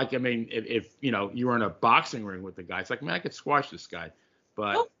wasn't like, I mean, if you know, you were in a boxing ring with the guy, it's like, man, I could squash this guy.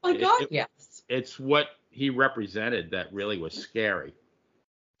 But oh my God, yes, it's what he represented that really was scary.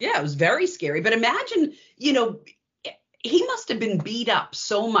 Yeah, it was very scary. But imagine, you know, he must have been beat up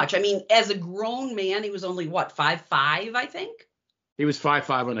so much. I mean, as a grown man, he was only, what, 5'5", I think? He was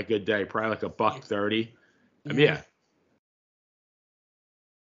 5'5" on a good day, probably like $130. I mean, yeah.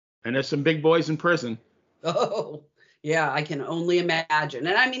 And there's some big boys in prison. Oh, yeah, I can only imagine.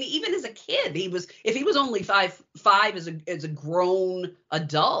 And I mean, even as a kid, if he was only 5'5" as a grown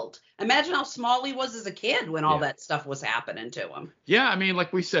adult, imagine how small he was as a kid when all that stuff was happening to him. Yeah, I mean,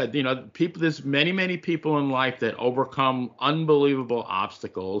 like we said, you know, there's many people in life that overcome unbelievable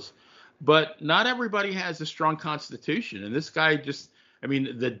obstacles, but not everybody has a strong constitution. And this guy just, I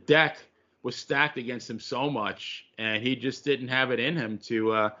mean, the deck was stacked against him so much, and he just didn't have it in him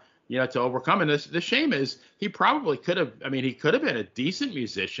to you know, to overcome. And the shame is he probably could have, I mean, he could have been a decent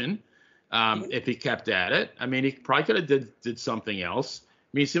musician if he kept at it. I mean, he probably could have did something else. I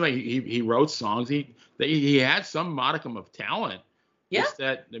mean, it seemed like he wrote songs. He had some modicum of talent. Yeah. Just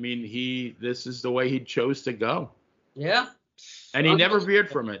that, I mean, this is the way he chose to go. Yeah. And he never veered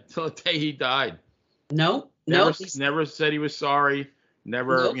from it till the day he died. No. Never said he was sorry.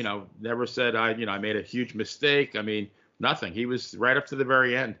 Never, you know, never said I made a huge mistake. I mean, nothing. He was right up to the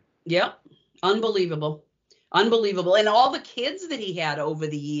very end. Yep. Unbelievable. And all the kids that he had over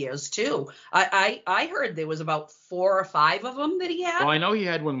the years too. I heard there was about 4 or 5 of them that he had. Well, I know he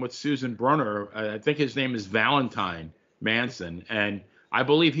had one with Susan Brunner. I think his name is Valentine Manson, and I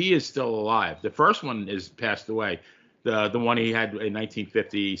believe he is still alive. The first one is passed away. The one he had in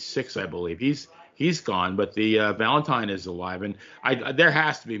 1956, I believe. He's gone, but the Valentine is alive, and there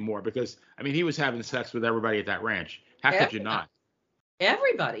has to be more, because I mean, he was having sex with everybody at that ranch. How could you not?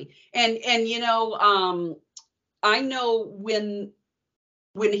 Everybody. And you know, I know when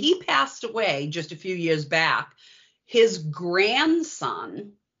he passed away just a few years back, his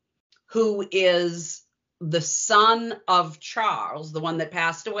grandson, who is the son of Charles, the one that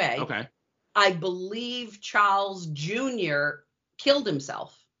passed away. Okay. I believe Charles Jr. killed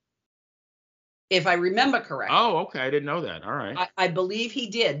himself, if I remember correctly. Oh, okay. I didn't know that. All right. I believe he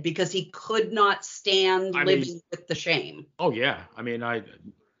did, because he could not stand living with the shame. Oh, yeah. I mean, I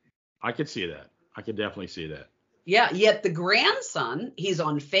could see that. I could definitely see that. Yeah. Yet the grandson, he's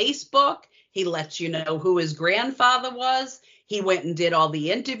on Facebook. He lets you know who his grandfather was. He went and did all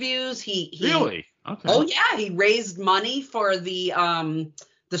the interviews. He really? Okay. Oh, yeah. He raised money for the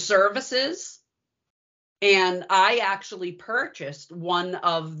services. And I actually purchased one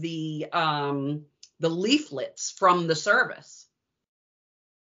of the leaflets from the service.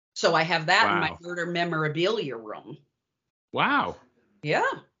 So I have that in my murder memorabilia room. Wow. Yeah.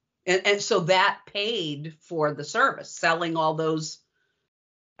 And so that paid for the service, selling all those.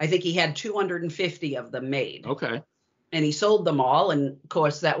 I think he had 250 of them made. Okay. And he sold them all. And of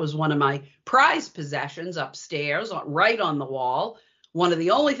course, that was one of my prized possessions upstairs, right on the wall. One of the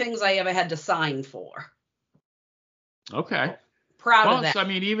only things I ever had to sign for. Okay. Proud of that. I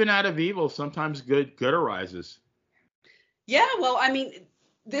mean, even out of evil, sometimes good arises. Yeah, well, I mean,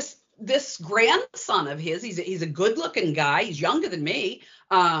 this grandson of his, he's a good-looking guy. He's younger than me.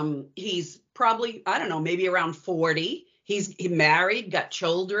 He's probably, I don't know, maybe around 40. He's married, got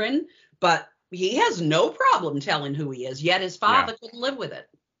children, but he has no problem telling who he is. Yet his father couldn't live with it.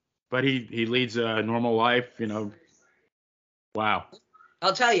 But he leads a normal life, you know. Wow.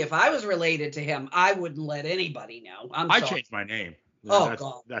 I'll tell you, if I was related to him, I wouldn't let anybody know. I'd change my name. God.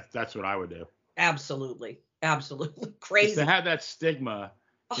 That's what I would do. Absolutely crazy. To have that stigma,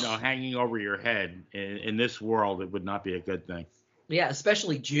 you know, hanging over your head in this world, it would not be a good thing. Yeah,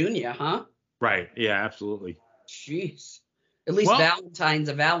 especially Junior, huh? Right. Yeah, absolutely. Jeez. At least Valentine's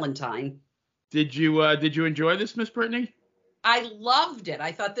a Valentine. Did you enjoy this, Miss Brittany? I loved it.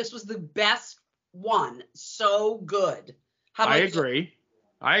 I thought this was the best one. So good. How about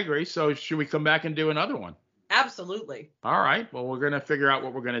I agree. So should we come back and do another one? Absolutely. All right. Well, we're going to figure out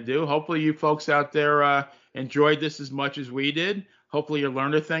what we're going to do. Hopefully you folks out there enjoyed this as much as we did. Hopefully you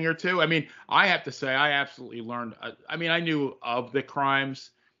learned a thing or two. I mean, I have to say I absolutely learned. I mean, I knew of the crimes.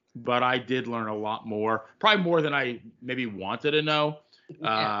 but I did learn a lot more, probably more than I maybe wanted to know.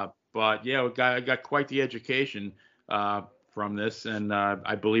 But yeah, I got quite the education from this, and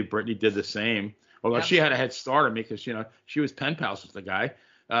I believe Brittany did the same. Although she had a head start on me because she was pen pals with the guy,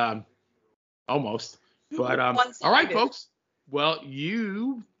 almost. But all right, folks. Well,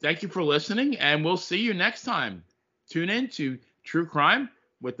 thank you for listening, and we'll see you next time. Tune in to True Crime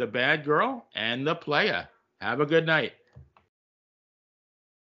with the Bad Girl and the Playa. Have a good night.